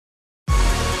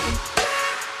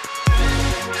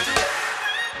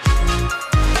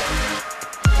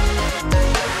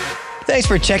Thanks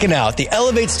for checking out the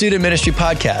Elevate Student Ministry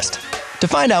podcast. To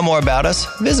find out more about us,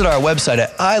 visit our website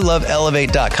at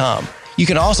iloveelevate.com. You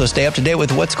can also stay up to date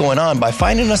with what's going on by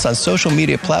finding us on social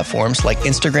media platforms like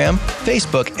Instagram,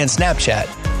 Facebook, and Snapchat.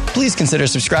 Please consider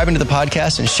subscribing to the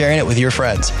podcast and sharing it with your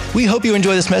friends. We hope you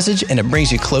enjoy this message and it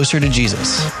brings you closer to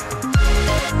Jesus.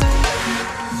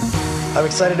 I'm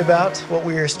excited about what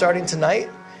we are starting tonight.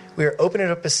 We are opening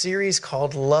up a series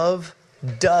called Love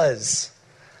Does.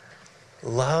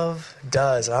 Love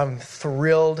Does. I'm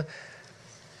thrilled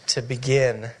to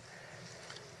begin.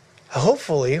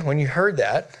 Hopefully, when you heard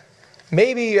that,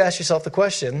 maybe you ask yourself the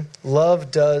question, love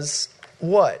does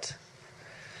what?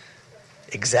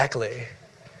 Exactly.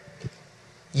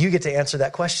 You get to answer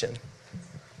that question.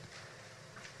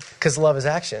 Because love is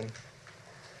action.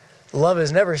 Love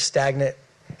is never stagnant.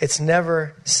 It's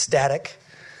never static.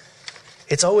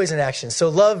 It's always in action. So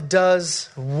love does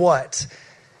what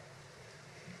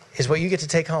is what you get to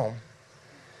take home.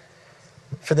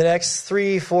 For the next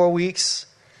 3-4 weeks,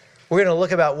 we're going to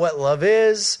look about what love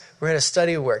is. We're going to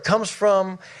study where it comes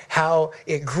from, how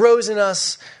it grows in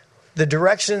us, the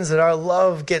directions that our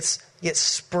love gets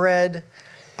spread.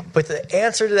 But the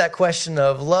answer to that question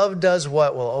of love does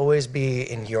what will always be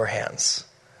in your hands.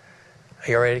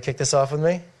 Are you ready to kick this off with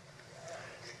me?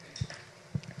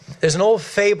 There's an old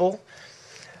fable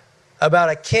about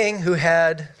a king who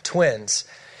had twins.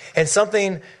 And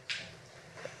something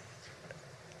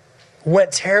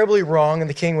went terribly wrong, and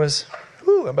the king was,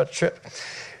 I'm about to trip.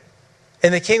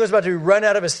 And the king was about to run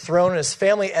out of his throne and his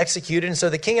family executed. And so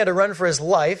the king had to run for his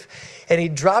life. And he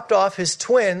dropped off his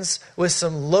twins with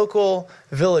some local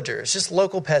villagers, just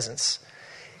local peasants.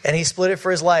 And he split it for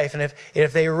his life. And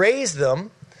if they raised them,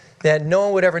 then no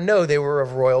one would ever know they were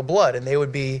of royal blood. And they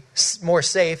would be more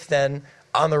safe than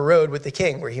on the road with the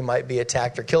king, where he might be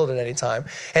attacked or killed at any time.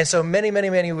 And so many,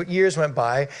 many, many years went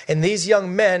by. And these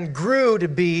young men grew to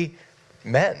be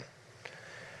men.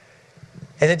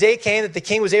 And the day came that the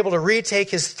king was able to retake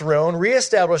his throne,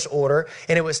 reestablish order,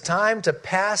 and it was time to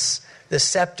pass the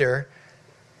scepter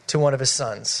to one of his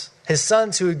sons. His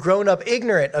sons who had grown up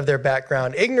ignorant of their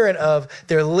background, ignorant of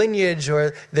their lineage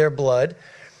or their blood.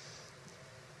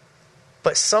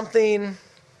 But something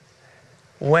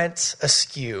went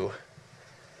askew.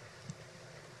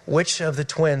 Which of the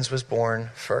twins was born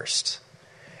first?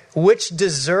 Which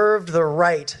deserved the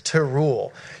right to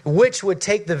rule? Which would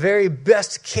take the very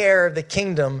best care of the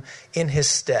kingdom in his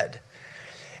stead?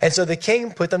 And so the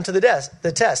king put them to the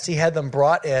test. He had them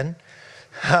brought in.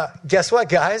 Guess what,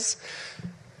 guys?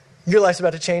 Your life's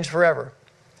about to change forever.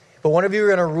 But one of you are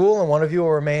going to rule and one of you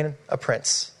will remain a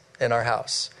prince in our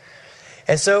house.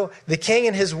 And so the king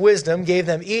in his wisdom gave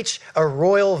them each a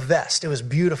royal vest. It was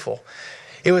beautiful.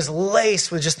 It was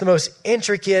laced with just the most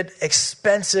intricate,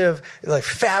 expensive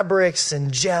fabrics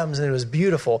and gems, and it was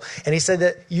beautiful. And he said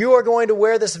that you are going to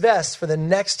wear this vest for the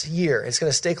next year. It's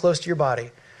going to stay close to your body.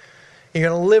 You're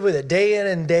going to live with it day in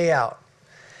and day out.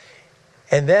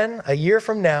 And then a year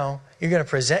from now, you're going to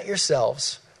present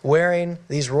yourselves wearing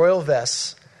these royal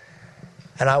vests,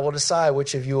 and I will decide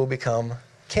which of you will become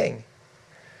king.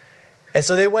 And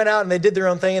so they went out and they did their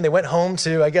own thing, and they went home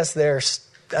to, I guess, their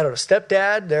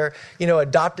stepdad, their,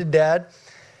 adopted dad.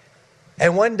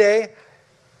 And one day,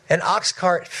 an ox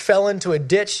cart fell into a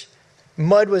ditch.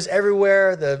 Mud was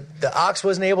everywhere. The ox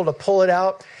wasn't able to pull it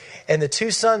out. And the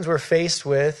two sons were faced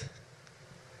with,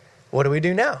 what do we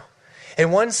do now?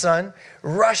 And one son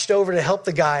rushed over to help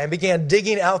the guy and began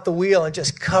digging out the wheel and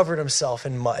just covered himself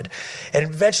in mud. And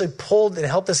eventually pulled and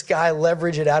helped this guy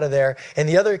leverage it out of there. And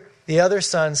the other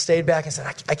son stayed back and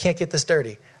said, I can't get this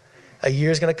dirty. A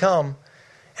year's going to come.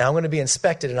 And I'm going to be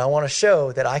inspected, and I want to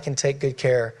show that I can take good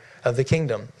care of the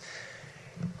kingdom.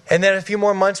 And then a few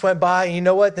more months went by, and you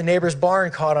know what? The neighbor's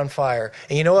barn caught on fire.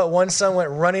 And you know what? One son went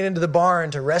running into the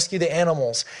barn to rescue the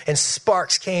animals, and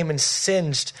sparks came and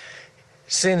singed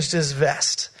his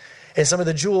vest. And some of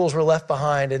the jewels were left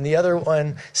behind, and the other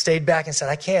one stayed back and said,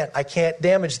 I can't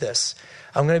damage this.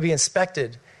 I'm going to be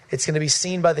inspected. It's going to be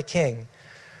seen by the king.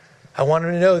 I want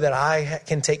him to know that I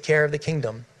can take care of the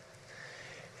kingdom.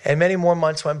 And many more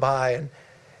months went by,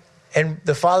 and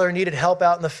the father needed help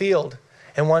out in the field.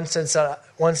 And one son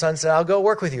said, I'll go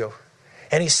work with you.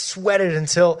 And he sweated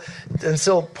until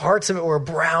parts of it were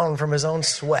brown from his own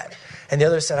sweat. And the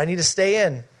other said, I need to stay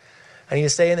in. I need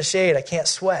to stay in the shade. I can't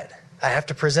sweat. I have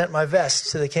to present my vest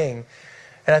to the king.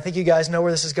 And I think you guys know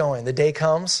where this is going. The day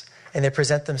comes, and they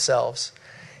present themselves.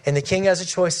 And the king has a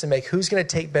choice to make. Who's going to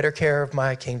take better care of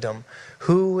my kingdom?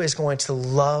 Who is going to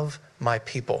love my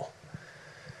people?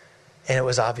 And it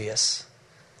was obvious.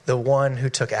 The one who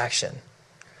took action.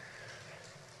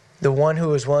 The one who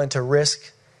was willing to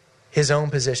risk his own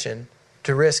position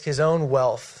to risk his own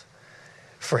wealth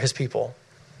for his people,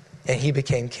 and he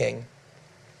became king.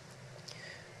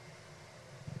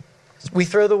 We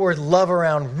throw the word love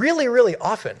around really, really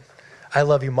often. I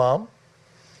love you, Mom.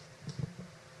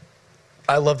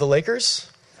 I love the Lakers.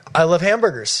 I love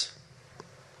hamburgers.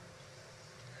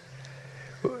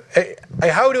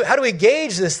 How do we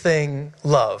gauge this thing,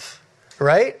 love,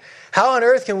 right? How on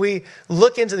earth can we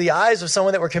look into the eyes of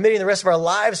someone that we're committing the rest of our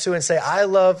lives to and say, I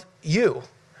love you?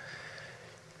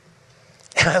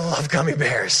 And I love gummy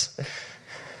bears.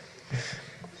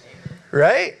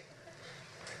 Right?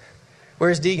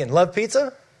 Where's Deegan? Love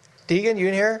pizza? Deegan, you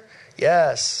in here?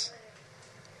 Yes.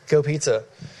 Go pizza.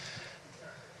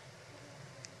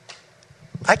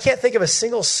 I can't think of a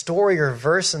single story or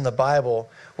verse in the Bible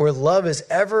where love is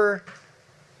ever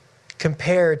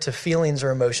compared to feelings or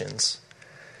emotions.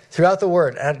 Throughout the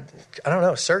Word, I don't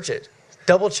know, search it.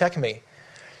 Double check me.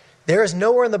 There is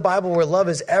nowhere in the Bible where love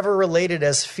is ever related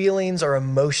as feelings or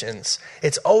emotions.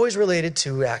 It's always related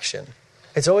to action.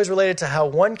 It's always related to how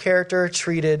one character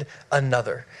treated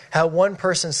another, how one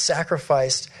person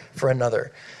sacrificed for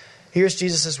another. Here's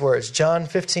Jesus' words, John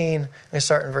 15, I'm going to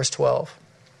start in verse 12.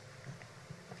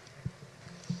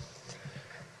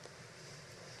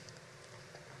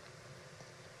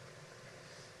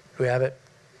 Do we have it?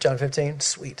 John 15?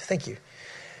 Sweet. Thank you.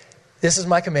 This is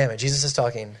my commandment. Jesus is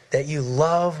talking, that you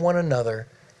love one another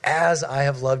as I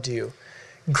have loved you.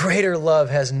 Greater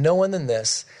love has no one than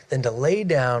this, than to lay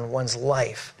down one's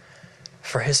life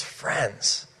for his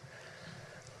friends.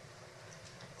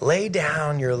 Lay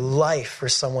down your life for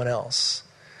someone else.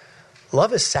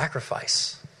 Love is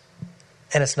sacrifice,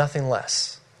 and it's nothing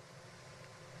less.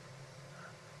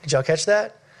 Did y'all catch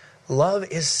that? Love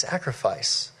is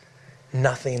sacrifice,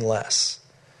 nothing less.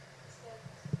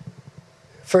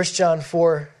 1 John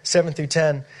 4, 7 through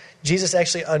 10, Jesus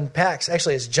actually unpacks,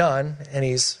 actually it's John, and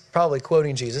he's probably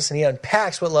quoting Jesus, and he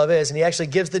unpacks what love is, and he actually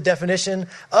gives the definition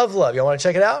of love. Y'all want to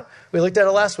check it out? We looked at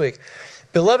it last week.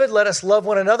 Beloved, let us love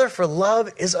one another, for love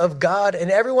is of God,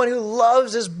 and everyone who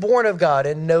loves is born of God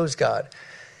and knows God.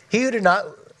 He who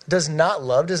does not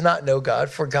love does not know God,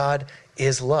 for God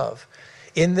is love.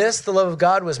 In this, the love of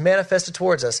God was manifested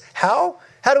towards us. How?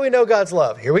 How do we know God's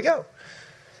love? Here we go.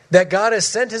 That God has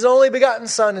sent his only begotten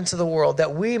Son into the world,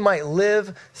 that we might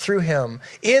live through him.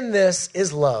 In this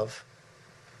is love.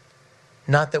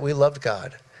 Not that we loved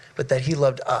God, but that he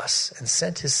loved us and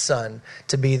sent his Son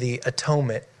to be the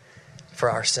atonement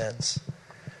for our sins.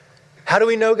 How do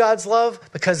we know God's love?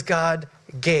 Because God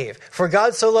gave. For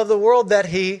God so loved the world that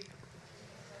he...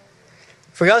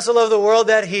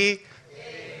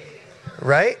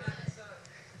 Right?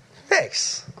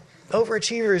 Thanks.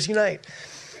 Overachievers unite.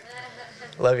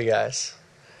 Love you guys.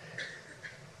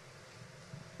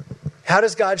 How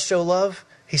does God show love?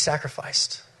 He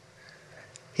sacrificed.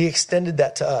 He extended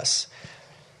that to us.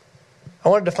 I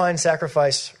want to define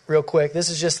sacrifice real quick. This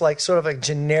is just like sort of a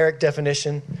generic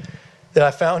definition that I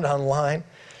found online.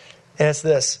 And it's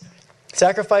this.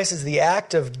 Sacrifice is the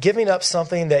act of giving up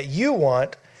something that you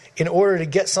want in order to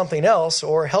get something else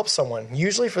or help someone,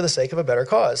 usually for the sake of a better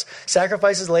cause.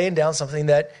 Sacrifice is laying down something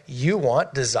that you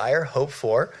want, desire, hope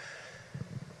for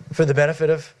the benefit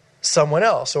of someone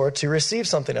else or to receive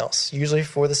something else, usually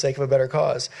for the sake of a better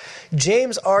cause.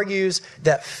 James argues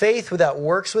that faith without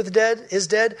works is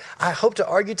dead. I hope to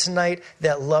argue tonight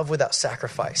that love without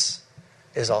sacrifice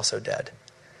is also dead.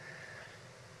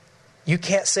 You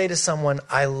can't say to someone,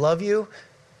 I love you,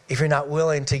 if you're not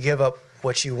willing to give up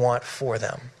what you want for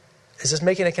them. Is this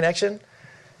making a connection?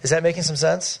 Is that making some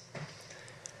sense?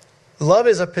 Love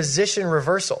is a position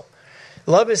reversal.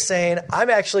 Love is saying, I'm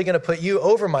actually going to put you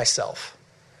over myself.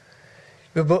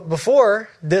 Before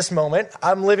this moment,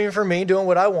 I'm living for me, doing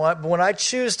what I want. But when I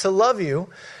choose to love you,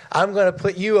 I'm going to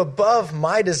put you above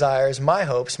my desires, my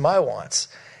hopes, my wants.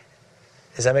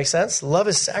 Does that make sense? Love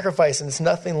is sacrifice, and it's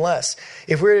nothing less.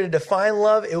 If we were to define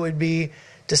love, it would be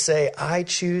to say, I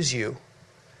choose you,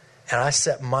 and I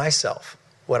set myself,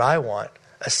 what I want,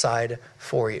 aside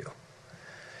for you.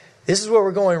 This is where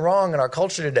we're going wrong in our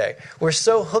culture today. We're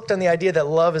so hooked on the idea that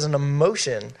love is an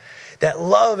emotion, that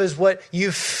love is what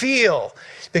you feel.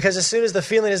 Because as soon as the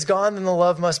feeling is gone, then the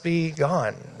love must be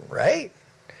gone, right?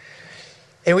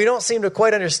 And we don't seem to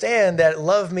quite understand that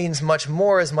love means much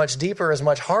more, is much deeper, is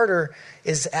much harder,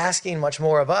 is asking much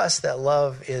more of us, that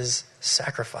love is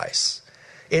sacrifice.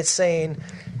 It's saying,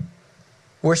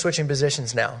 we're switching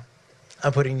positions now.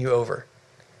 I'm putting you over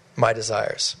my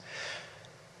desires.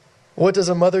 What does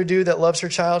a mother do that loves her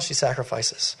child? She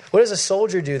sacrifices. What does a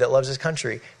soldier do that loves his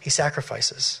country? He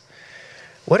sacrifices.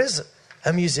 What does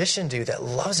a musician do that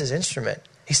loves his instrument?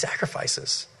 He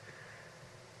sacrifices.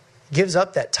 Gives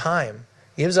up that time,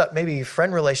 gives up maybe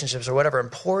friend relationships or whatever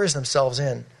and pours themselves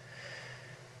in.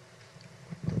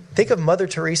 Think of Mother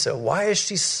Teresa. Why is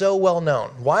she so well known?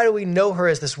 Why do we know her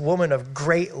as this woman of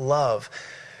great love?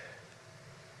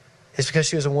 It's because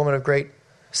she was a woman of great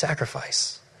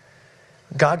sacrifice.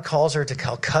 God calls her to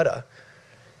Calcutta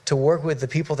to work with the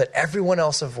people that everyone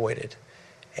else avoided,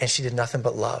 and she did nothing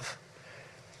but love.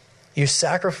 You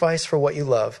sacrifice for what you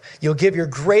love. You'll give your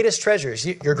greatest treasures.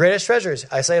 Your greatest treasures,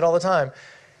 I say it all the time,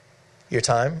 your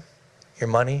time, your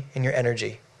money, and your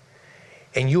energy.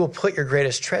 And you will put your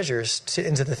greatest treasures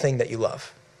into the thing that you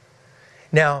love.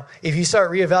 Now, if you start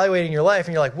reevaluating your life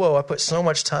and you're like, whoa, I put so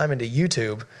much time into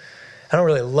YouTube. I don't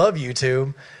really love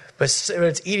YouTube, but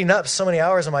it's eating up so many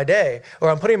hours of my day. Or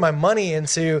I'm putting my money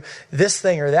into this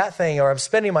thing or that thing, or I'm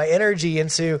spending my energy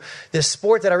into this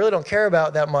sport that I really don't care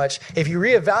about that much. If you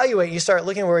reevaluate, you start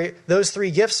looking where those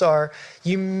three gifts are,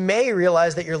 you may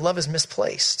realize that your love is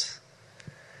misplaced.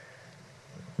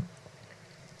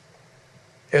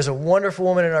 There's a wonderful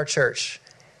woman in our church.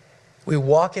 We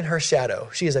walk in her shadow.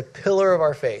 She is a pillar of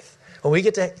our faith. When we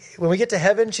get to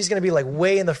heaven, she's going to be like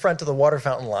way in the front of the water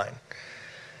fountain line.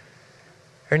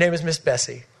 Her name is Miss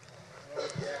Bessie.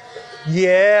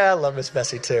 Yeah, I love Miss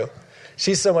Bessie too.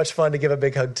 She's so much fun to give a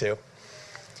big hug to.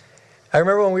 I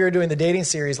remember when we were doing the dating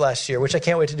series last year, which I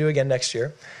can't wait to do again next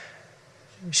year.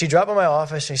 She dropped by my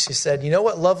office and she said, you know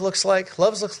what love looks like?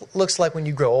 Love looks like when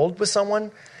you grow old with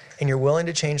someone and you're willing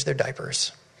to change their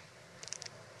diapers.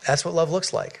 That's what love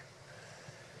looks like.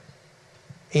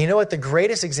 And you know what? The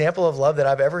greatest example of love that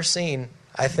I've ever seen,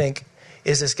 I think,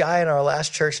 is this guy in our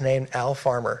last church named Al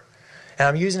Farmer. And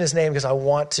I'm using his name because I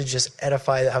want to just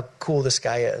edify how cool this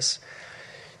guy is.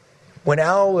 When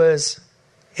Al was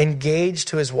engaged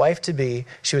to his wife-to-be,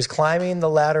 she was climbing the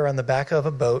ladder on the back of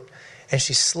a boat, and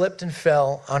she slipped and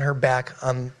fell on her back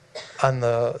on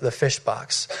the fish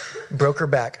box, broke her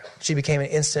back. She became an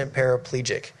instant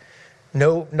paraplegic.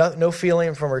 No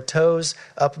feeling from her toes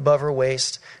up above her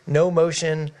waist, no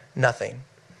motion, nothing.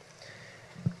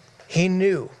 He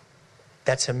knew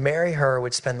that to marry her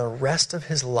would spend the rest of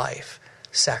his life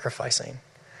sacrificing.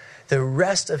 The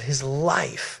rest of his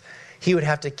life, he would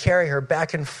have to carry her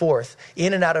back and forth,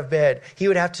 in and out of bed. He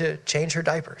would have to change her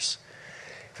diapers.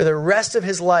 For the rest of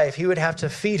his life, he would have to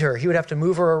feed her. He would have to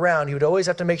move her around. He would always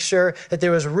have to make sure that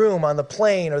there was room on the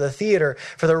plane or the theater.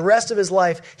 For the rest of his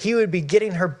life, he would be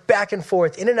getting her back and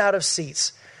forth, in and out of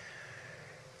seats.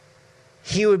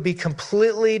 He would be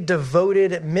completely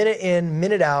devoted, minute in,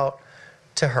 minute out,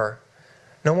 to her.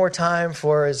 No more time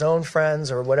for his own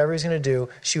friends or whatever he's going to do.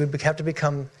 She would have to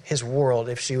become his world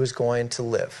if she was going to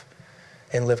live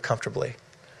and live comfortably.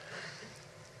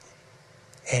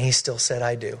 And he still said,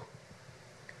 I do.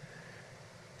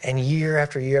 And year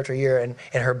after year after year, and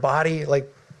her body,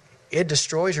 like, it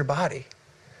destroys your body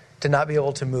to not be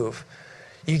able to move.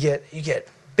 You get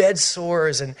bed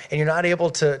sores, and you're not able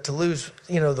to lose,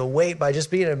 the weight by just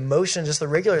being in motion, just the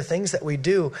regular things that we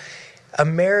do. A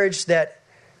marriage that,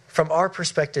 from our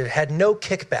perspective, had no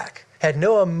kickback, had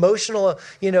no emotional,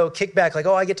 kickback, like,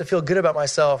 oh, I get to feel good about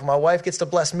myself, my wife gets to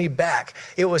bless me back.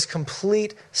 It was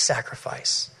complete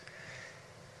sacrifice.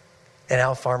 And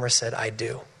Al Farmer said, I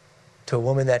do, to a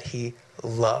woman that he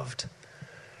loved.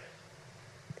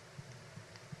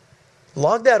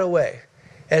 Log that away.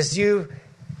 As you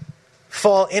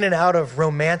fall in and out of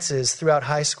romances throughout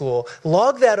high school,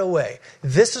 log that away.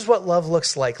 This is what love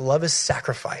looks like. Love is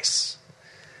sacrifice.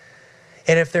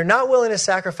 And if they're not willing to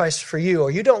sacrifice for you, or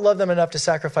you don't love them enough to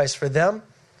sacrifice for them,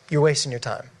 you're wasting your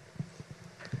time.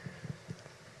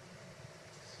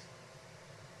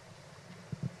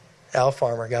 Al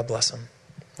Farmer, God bless him.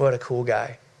 What a cool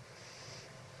guy.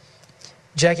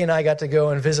 Jackie and I got to go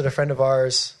and visit a friend of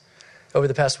ours over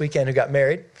the past weekend who got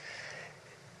married.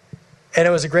 And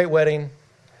it was a great wedding.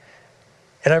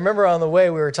 And I remember on the way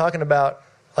we were talking about,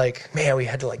 like, man, we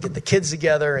had to get the kids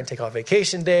together and take off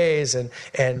vacation days.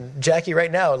 And Jackie,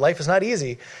 right now, life is not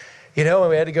easy. And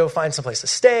we had to go find someplace to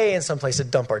stay and someplace to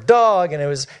dump our dog. And it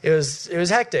was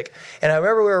hectic. And I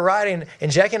remember we were riding,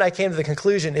 and Jackie and I came to the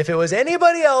conclusion, if it was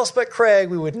anybody else but Craig,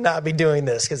 we would not be doing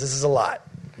this because this is a lot.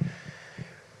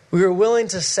 We were willing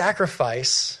to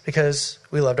sacrifice because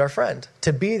we loved our friend,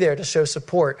 to be there to show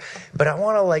support. But I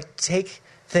want to take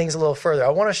things a little further. I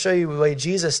want to show you the way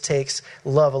Jesus takes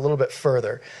love a little bit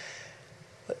further.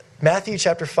 Matthew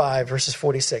chapter 5, verses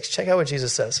 46. Check out what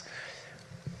Jesus says.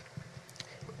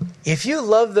 If you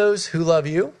love those who love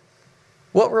you,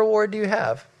 what reward do you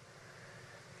have?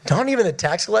 Don't even the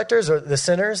tax collectors or the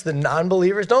sinners, the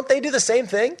non-believers, don't they do the same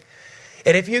thing?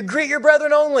 And if you greet your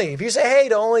brethren only, if you say hey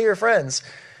to only your friends,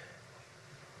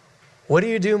 what do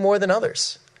you do more than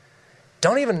others?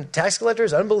 Don't even tax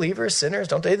collectors, unbelievers, sinners,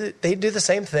 don't they do the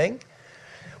same thing?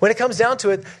 When it comes down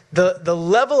to it, the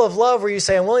level of love where you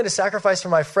say, I'm willing to sacrifice for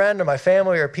my friend or my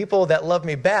family or people that love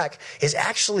me back is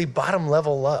actually bottom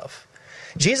level love.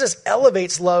 Jesus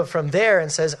elevates love from there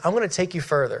and says, I'm going to take you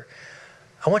further.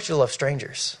 I want you to love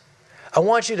strangers. I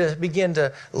want you to begin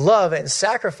to love and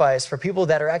sacrifice for people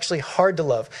that are actually hard to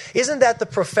love. Isn't that the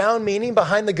profound meaning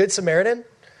behind the Good Samaritan?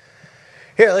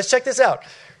 Here, let's check this out.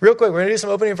 Real quick, we're going to do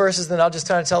some opening verses, then I'll just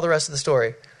kind of tell the rest of the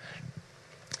story.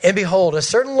 And behold, a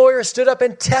certain lawyer stood up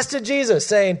and tested Jesus,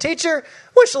 saying, Teacher,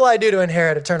 what shall I do to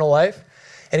inherit eternal life?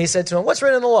 And he said to him, what's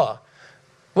written in the law?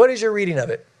 What is your reading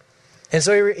of it? And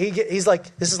so he's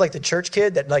like, this is like the church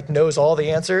kid that like knows all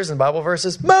the answers in Bible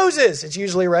verses. Moses, it's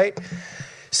usually right.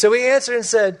 So he answered and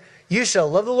said, you shall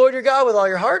love the Lord your God with all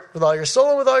your heart, with all your soul,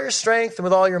 and with all your strength, and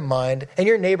with all your mind, and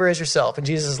your neighbor as yourself. And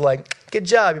Jesus is like, good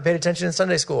job, you paid attention in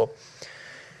Sunday school.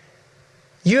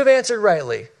 You have answered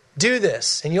rightly. Do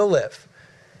this, and you'll live.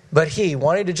 But he,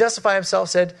 wanting to justify himself,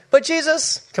 said, but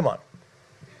Jesus, come on.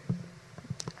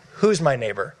 Who's my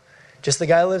neighbor? Just the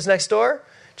guy who lives next door?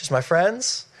 Just my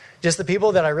friends? Just the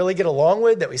people that I really get along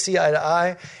with, that we see eye to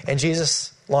eye? And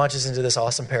Jesus launches into this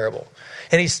awesome parable.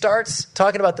 And he starts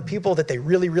talking about the people that they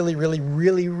really, really, really,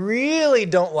 really, really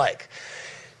don't like.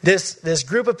 This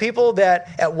group of people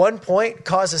that at one point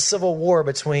caused a civil war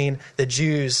between the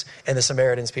Jews and the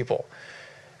Samaritans people.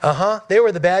 They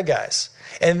were the bad guys.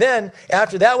 And then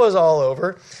after that was all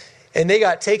over and they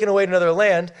got taken away to another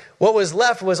land, what was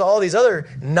left was all these other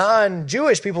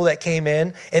non-Jewish people that came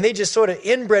in, and they just sort of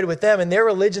inbred with them, and their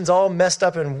religion's all messed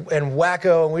up and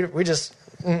wacko, and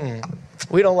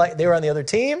we don't like, they were on the other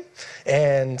team,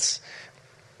 and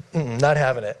not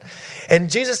having it.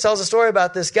 And Jesus tells a story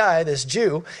about this guy, this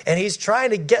Jew, and he's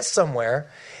trying to get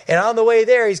somewhere. And on the way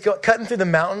there, he's cutting through the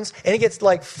mountains, and he gets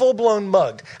like full-blown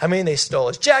mugged. I mean, they stole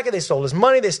his jacket, they stole his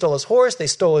money, they stole his horse, they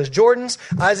stole his Jordans.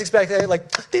 I was expecting, like,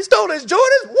 they stole his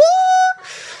Jordans? What?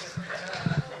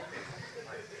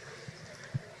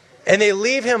 And they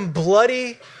leave him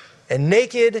bloody and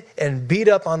naked and beat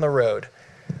up on the road.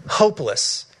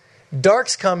 Hopeless.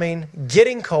 Dark's coming,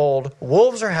 getting cold,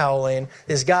 wolves are howling.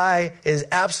 This guy is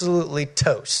absolutely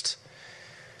toast.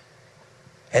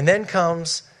 And then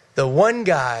comes the one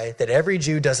guy that every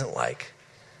Jew doesn't like.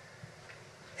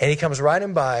 And he comes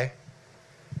riding by.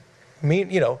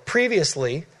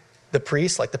 Previously, the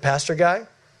priest, like the pastor guy,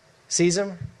 sees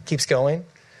him, keeps going.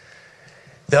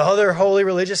 The other holy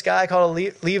religious guy called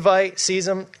a Levite sees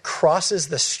him, crosses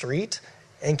the street,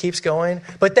 and keeps going.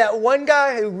 But that one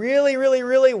guy who really, really,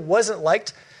 really wasn't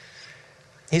liked,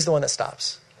 he's the one that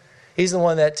stops. He's the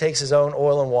one that takes his own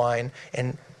oil and wine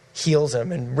and heals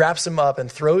him and wraps him up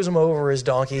and throws him over his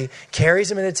donkey,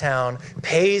 carries him into town,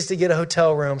 pays to get a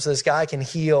hotel room so this guy can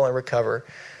heal and recover.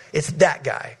 It's that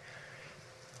guy.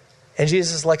 And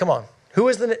Jesus is like, come on, who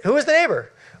is the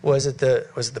neighbor? Was it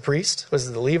the priest? Was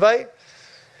it the Levite?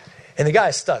 And the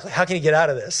guy's stuck. Like, how can he get out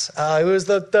of this? It was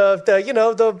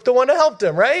the one that helped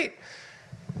him, right?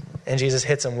 And Jesus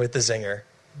hits him with the zinger.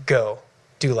 Go,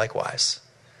 do likewise.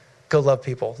 Go love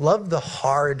people. Love the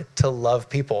hard to love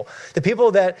people. The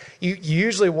people that you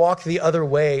usually walk the other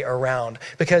way around.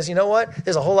 Because you know what?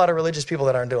 There's a whole lot of religious people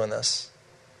that aren't doing this.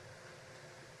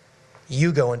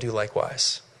 You go and do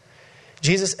likewise.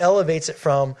 Jesus elevates it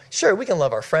from, sure, we can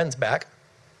love our friends back.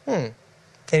 And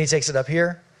he takes it up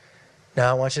here. Now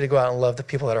I want you to go out and love the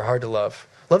people that are hard to love.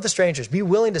 Love the strangers. Be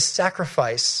willing to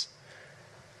sacrifice.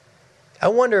 I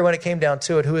wonder when it came down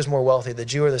to it, who is more wealthy, the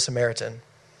Jew or the Samaritan?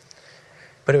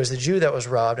 But it was the Jew that was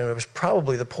robbed, and it was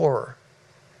probably the poorer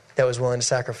that was willing to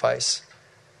sacrifice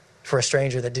for a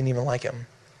stranger that didn't even like him.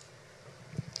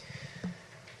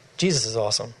 Jesus is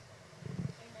awesome.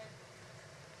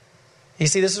 You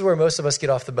see, this is where most of us get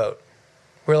off the boat.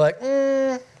 We're like,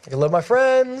 I can love my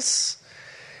friends.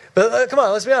 But come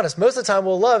on, let's be honest. Most of the time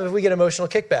we'll love if we get emotional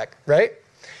kickback, right?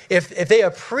 If they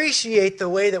appreciate the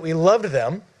way that we loved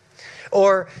them,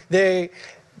 or they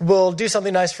will do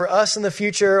something nice for us in the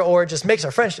future, or it just makes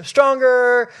our friendship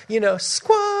stronger,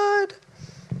 squad.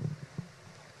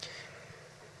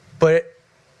 But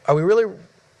are we really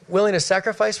willing to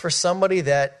sacrifice for somebody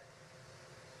that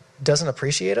doesn't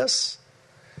appreciate us?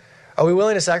 Are we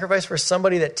willing to sacrifice for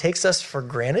somebody that takes us for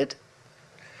granted?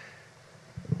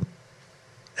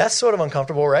 That's sort of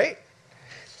uncomfortable, right?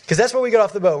 Because that's where we get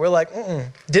off the boat. We're like,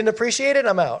 didn't appreciate it,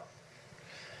 I'm out.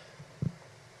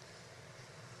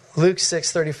 Luke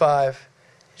 6:35,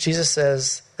 Jesus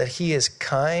says that he is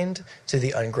kind to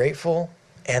the ungrateful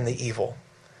and the evil.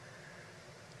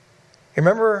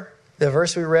 Remember the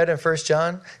verse we read in 1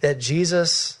 John? That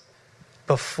Jesus,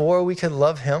 before we could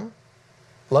love him,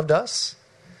 loved us?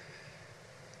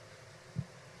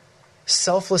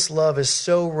 Selfless love is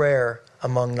so rare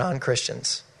among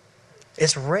non-Christians.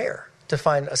 It's rare to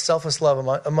find a selfless love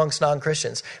amongst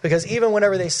non-Christians, because even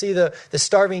whenever they see the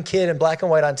starving kid in black and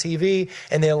white on TV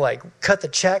and they'll like cut the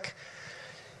check,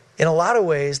 in a lot of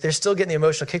ways, they're still getting the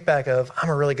emotional kickback of, I'm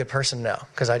a really good person now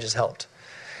because I just helped.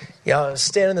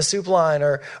 Stand in the soup line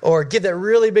or give that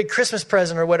really big Christmas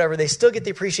present or whatever. They still get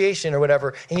the appreciation or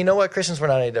whatever. And you know what? Christians, we're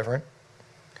not any different.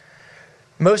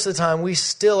 Most of the time, we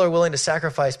still are willing to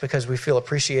sacrifice because we feel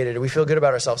appreciated or we feel good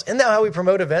about ourselves. Isn't that how we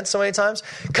promote events so many times?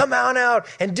 Come on out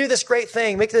and do this great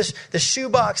thing. Make this the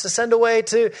shoebox to send away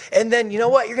to. And then, you know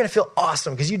what? You're going to feel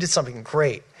awesome because you did something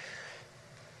great.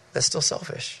 That's still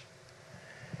selfish.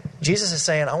 Jesus is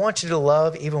saying, I want you to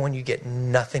love even when you get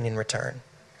nothing in return.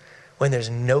 When there's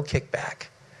no kickback.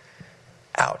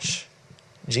 Ouch.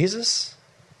 Jesus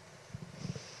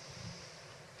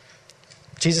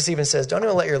even says, don't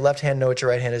even let your left hand know what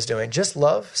your right hand is doing. Just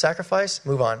love, sacrifice,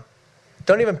 move on.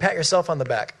 Don't even pat yourself on the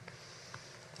back.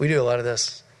 We do a lot of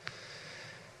this.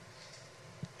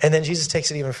 And then Jesus takes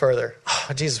it even further.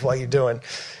 Oh, Jesus, what are you doing?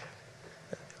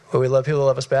 Will we love people who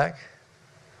love us back?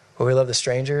 Will we love the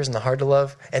strangers and the hard to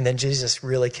love? And then Jesus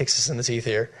really kicks us in the teeth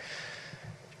here.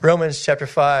 Romans chapter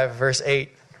 5, verse 8.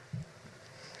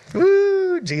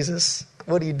 Woo, Jesus,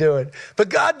 what are you doing? But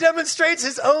God demonstrates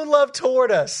his own love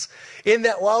toward us in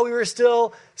that while we were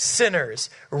still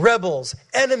sinners, rebels,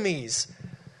 enemies,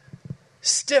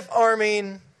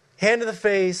 stiff-arming, hand to the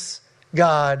face,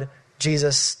 God,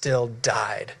 Jesus still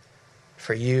died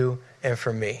for you and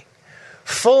for me.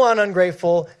 Full-on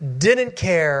ungrateful, didn't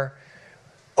care,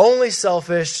 only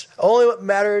selfish, only what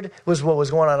mattered was what was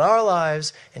going on in our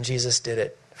lives, and Jesus did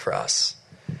it for us.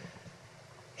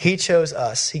 He chose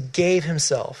us. He gave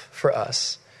himself for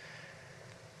us.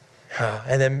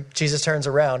 And then Jesus turns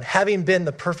around, having been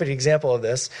the perfect example of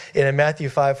this, in Matthew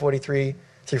 5:43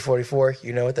 through 44,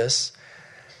 you know this,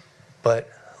 but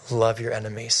love your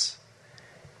enemies.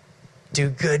 Do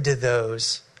good to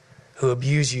those who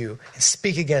abuse you and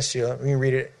speak against you. Let me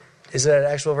read it. Is that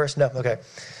an actual verse? No? Okay.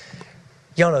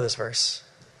 Y'all know this verse.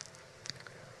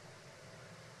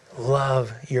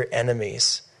 Love your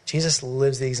enemies. Jesus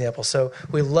lives the example. So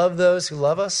we love those who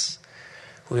love us.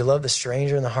 We love the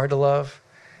stranger and the hard to love.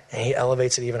 And he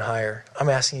elevates it even higher. I'm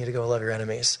asking you to go love your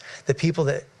enemies. The people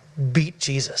that beat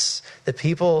Jesus. The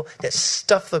people that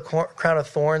stuffed the crown of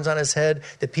thorns on his head.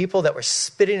 The people that were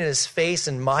spitting in his face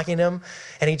and mocking him.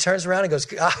 And he turns around and goes,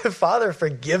 God, Father,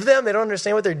 forgive them. They don't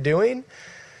understand what they're doing.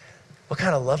 What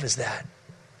kind of love is that?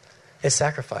 It's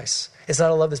sacrifice. It's not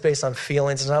a love that's based on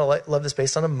feelings. It's not a love that's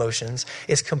based on emotions.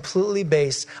 It's completely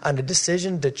based on the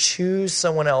decision to choose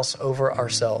someone else over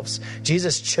ourselves.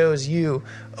 Jesus chose you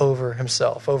over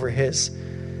himself, over his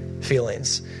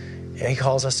feelings. And he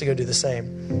calls us to go do the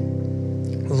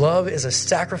same. Love is a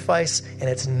sacrifice, and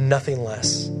it's nothing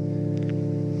less.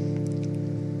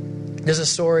 There's a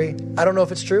story. I don't know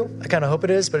if it's true. I kind of hope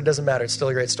it is, but it doesn't matter. It's still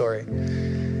a great story.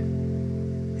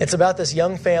 It's about this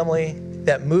young family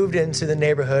that moved into the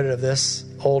neighborhood of this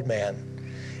old man.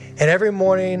 And every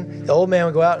morning, the old man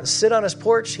would go out and sit on his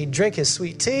porch. He'd drink his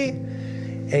sweet tea,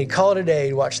 and he'd call it a day.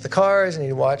 He'd watch the cars, and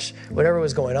he'd watch whatever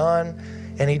was going on,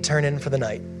 and he'd turn in for the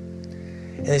night.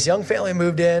 And this young family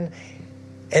moved in,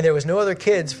 and there was no other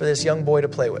kids for this young boy to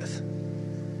play with.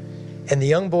 And the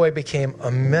young boy became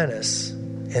a menace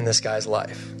in this guy's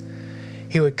life.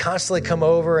 He would constantly come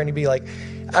over, and he'd be like,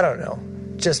 I don't know,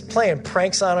 just playing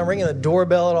pranks on him, ringing the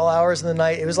doorbell at all hours of the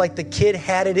night. It was like the kid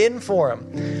had it in for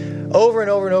him. Over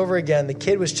and over and over again, the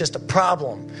kid was just a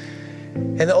problem.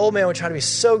 And the old man would try to be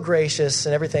so gracious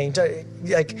and everything, try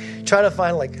to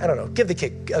find, I don't know, give the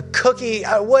kid a cookie,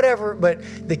 whatever. But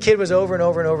the kid was over and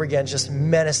over and over again just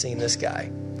menacing this guy,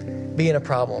 being a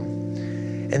problem.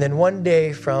 And then one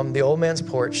day from the old man's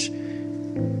porch,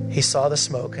 he saw the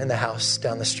smoke in the house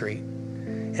down the street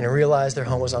and realized their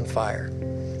home was on fire.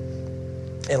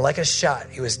 And like a shot,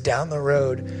 he was down the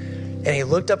road, and he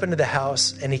looked up into the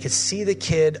house, and he could see the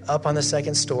kid up on the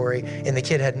second story, and the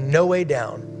kid had no way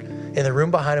down. In the room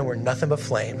behind him were nothing but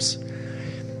flames.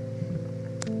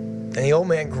 And the old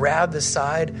man grabbed the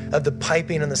side of the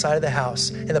piping on the side of the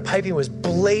house, and the piping was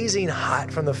blazing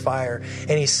hot from the fire,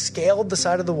 and he scaled the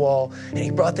side of the wall, and he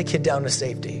brought the kid down to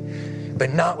safety, but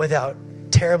not without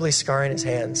terribly scarring his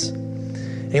hands.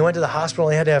 And he went to the hospital,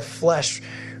 and he had to have flesh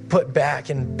put back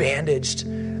and bandaged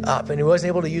up, and he wasn't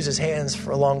able to use his hands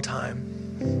for a long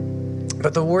time.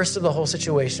 But the worst of the whole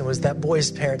situation was that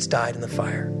boy's parents died in the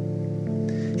fire,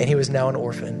 and he was now an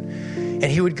orphan.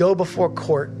 And he would go before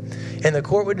court, and the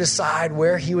court would decide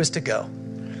where he was to go.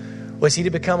 Was he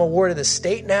to become a ward of the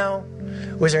state now?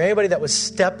 Was there anybody that would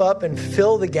step up and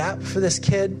fill the gap for this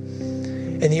kid?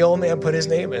 And the old man put his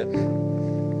name in.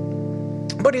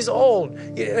 But he's old.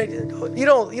 You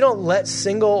don't let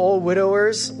single old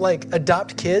widowers like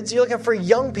adopt kids. You're looking for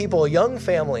young people, young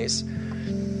families.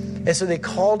 And so they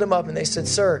called him up and they said,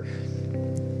 "Sir,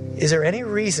 is there any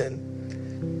reason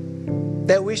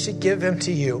that we should give him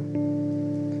to you?"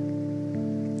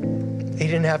 He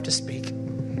didn't have to speak.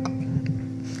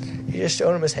 He just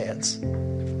showed him his hands.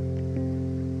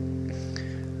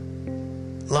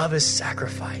 Love is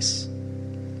sacrifice,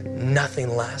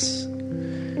 nothing less.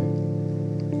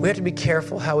 We have to be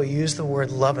careful how we use the word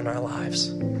love in our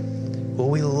lives. Will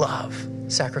we love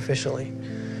sacrificially?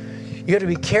 You have to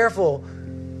be careful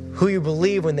who you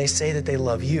believe when they say that they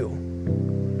love you.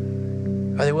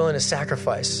 Are they willing to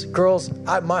sacrifice? Girls,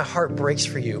 my heart breaks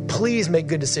for you. Please make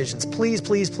good decisions. Please,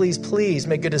 please, please, please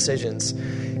make good decisions.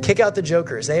 Kick out the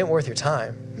jokers. They ain't worth your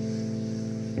time.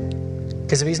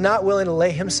 Because if he's not willing to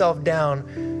lay himself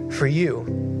down for you,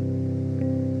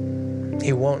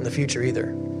 he won't in the future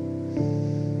either.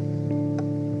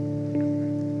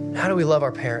 How do we love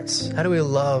our parents? How do we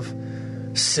love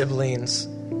siblings?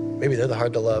 Maybe they're the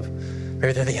hard to love.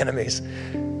 Maybe they're the enemies.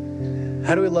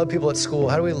 How do we love people at school?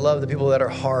 How do we love the people that are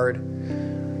hard?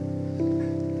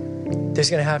 There's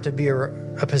going to have to be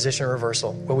a position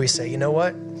reversal where we say, you know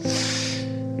what?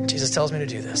 Jesus tells me to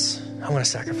do this. I'm going to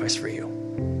sacrifice for you.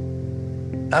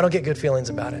 I don't get good feelings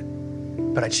about it,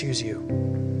 but I choose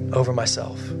you over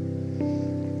myself.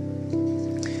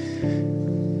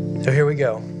 So here we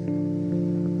go.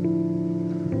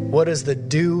 What is the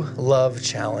Do Love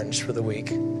Challenge for the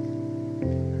week?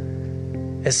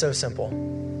 It's so simple.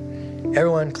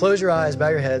 Everyone, close your eyes, bow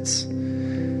your heads.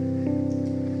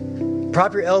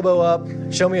 Prop your elbow up.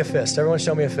 Show me a fist. Everyone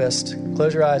show me a fist.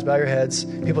 Close your eyes, bow your heads.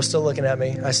 People still looking at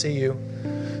me. I see you.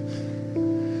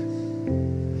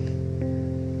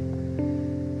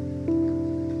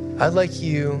 I'd like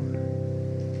you,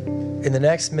 in the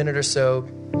next minute or so,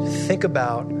 think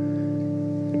about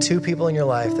 2 people in your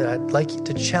life that I'd like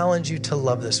to challenge you to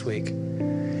love this week.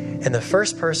 And the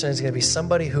first person is going to be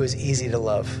somebody who is easy to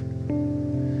love.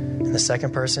 And the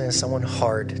second person is someone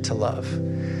hard to love.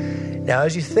 Now,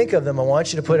 as you think of them, I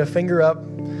want you to put a finger up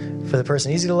for the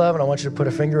person easy to love, and I want you to put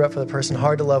a finger up for the person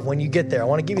hard to love when you get there. I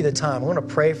want to give you the time. I want to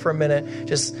pray for a minute.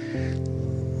 Just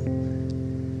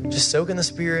soak in the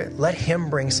Spirit. Let Him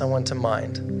bring someone to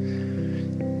mind.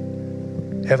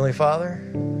 Heavenly Father,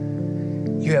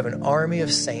 you have an army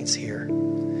of saints here.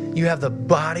 You have the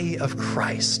body of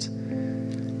Christ,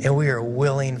 and we are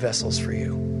willing vessels for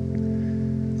you.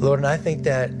 Lord, and I think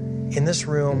that in this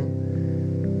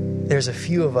room, there's a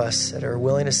few of us that are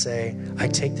willing to say, I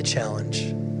take the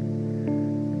challenge.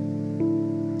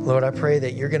 Lord, I pray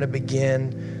that you're going to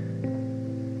begin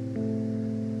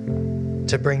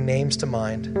to bring names to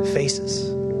mind, faces.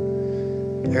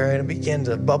 They're going to begin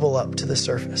to bubble up to the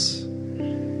surface.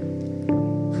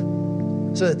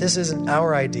 So that this isn't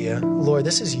our idea. Lord,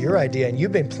 this is your idea, and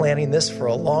you've been planning this for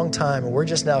a long time, and we're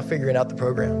just now figuring out the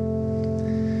program.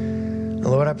 And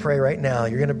Lord, I pray right now,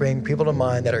 you're going to bring people to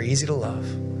mind that are easy to love,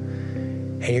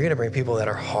 and you're going to bring people that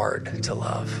are hard to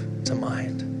love to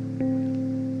mind.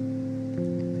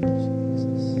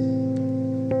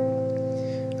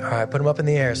 All right, put them up in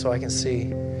the air so I can see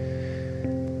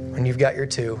when you've got your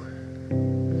 2.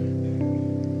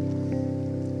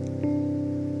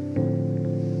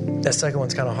 That second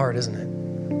one's kind of hard, isn't it?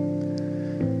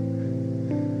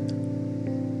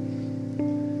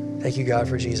 Thank you, God,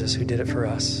 for Jesus who did it for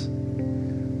us.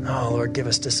 Oh, Lord, give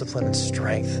us discipline and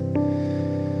strength.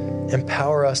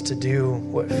 Empower us to do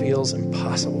what feels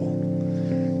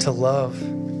impossible, to love,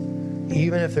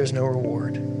 even if there's no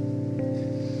reward.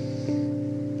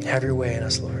 Have your way in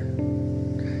us, Lord.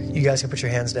 You guys can put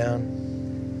your hands down.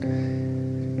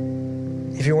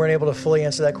 If you weren't able to fully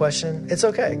answer that question, it's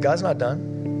okay. God's not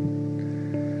done.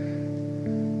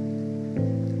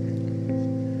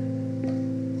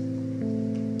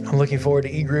 I'm looking forward to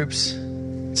e-groups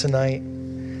tonight.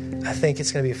 I think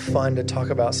it's going to be fun to talk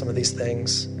about some of these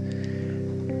things.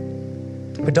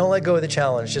 But don't let go of the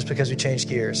challenge just because we changed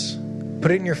gears.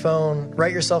 Put it in your phone.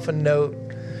 Write yourself a note.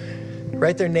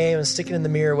 Write their name and stick it in the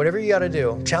mirror. Whatever you got to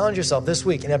do. Challenge yourself this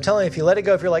week. And I'm telling you, if you let it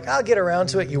go, if you're like, I'll get around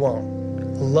to it, you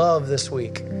won't. Love this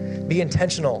week. Be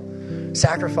intentional.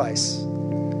 Sacrifice. A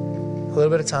little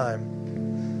bit of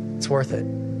time. It's worth it.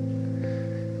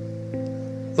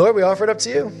 Lord, we offer it up to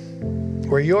you.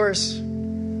 We're yours.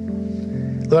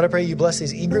 Lord, I pray you bless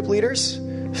these e-group leaders.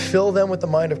 Fill them with the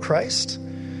mind of Christ.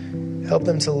 Help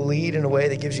them to lead in a way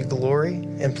that gives you glory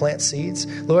and plant seeds.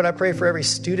 Lord, I pray for every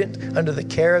student under the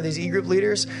care of these e-group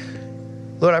leaders.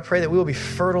 Lord, I pray that we will be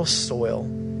fertile soil.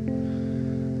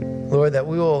 Lord, that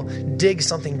we will dig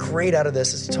something great out of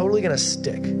this. It's totally going to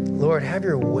stick. Lord, have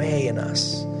your way in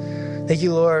us. Thank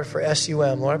you, Lord, for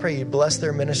SUM. Lord, I pray you bless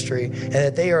their ministry and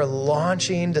that they are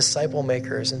launching disciple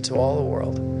makers into all the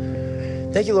world.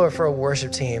 Thank you, Lord, for a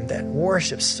worship team that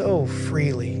worships so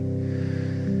freely.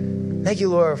 Thank you,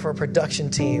 Lord, for a production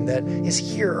team that is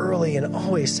here early and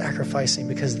always sacrificing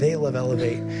because they love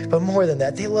Elevate. But more than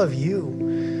that, they love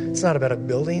you. It's not about a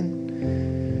building.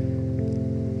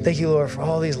 Thank you, Lord, for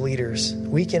all these leaders,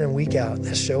 week in and week out,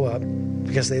 that show up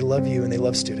because they love you and they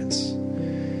love students.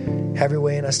 Have your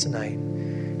way in us tonight.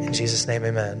 In Jesus' name,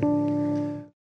 amen.